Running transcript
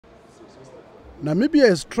Namibia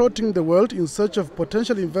is trotting the world in search of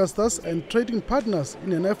potential investors and trading partners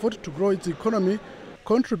in an effort to grow its economy,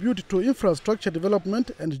 contribute to infrastructure development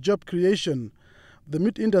and job creation. The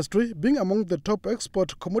meat industry, being among the top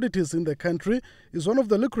export commodities in the country, is one of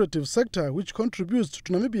the lucrative sectors which contributes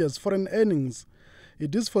to Namibia's foreign earnings.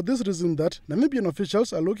 It is for this reason that Namibian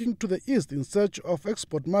officials are looking to the east in search of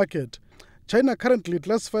export market. China currently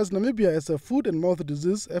classifies Namibia as a foot and mouth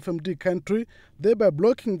disease (FMD) country, thereby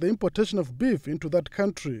blocking the importation of beef into that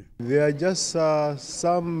country. There are just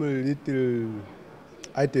some little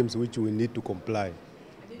items which we need to comply,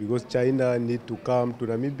 because China need to come to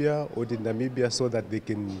Namibia, audit Namibia, so that they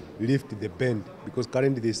can lift the ban, because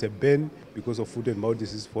currently there is a ban because of foot and mouth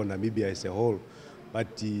disease for Namibia as a whole.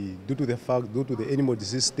 But due to the animal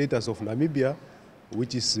disease status of Namibia,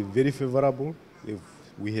 which is very favorable, if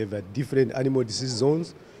we have different animal disease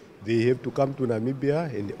zones, they have to come to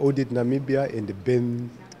Namibia and audit Namibia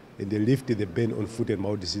and they lift the ban on foot and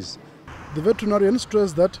mouth disease. The veterinarian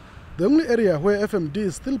stressed that the only area where FMD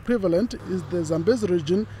is still prevalent is the Zambezi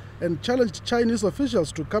region and challenged Chinese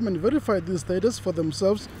officials to come and verify this status for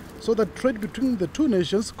themselves so that trade between the two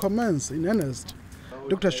nations commence in earnest.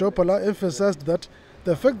 Dr. Shopala emphasized that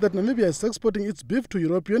the fact that Namibia is exporting its beef to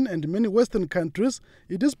European and many Western countries,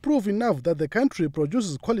 it is proof enough that the country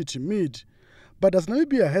produces quality meat. But does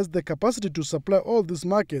Namibia has the capacity to supply all these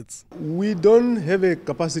markets? We don't have a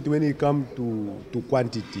capacity when it comes to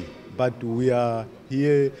quantity, but we are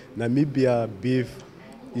here. Namibia beef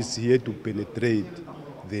is here to penetrate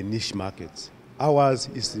the niche markets. Ours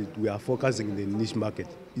is we are focusing on the niche market.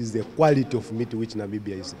 Is the quality of meat which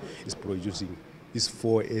Namibia is producing is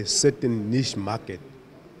for a certain niche market.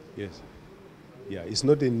 Yes. Yeah, it's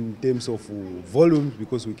not in terms of volumes,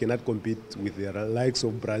 because we cannot compete with the likes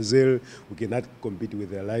of Brazil. We cannot compete with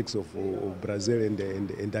the likes of Brazil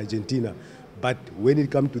and Argentina. But when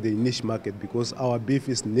it comes to the niche market, because our beef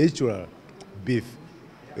is natural beef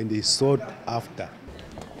and is sought after.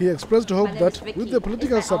 He expressed hope that with the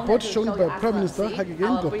political support shown by Prime Minister Hage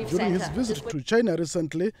Geingob during his visit to China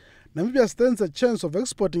recently, Namibia stands a chance of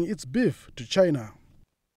exporting its beef to China.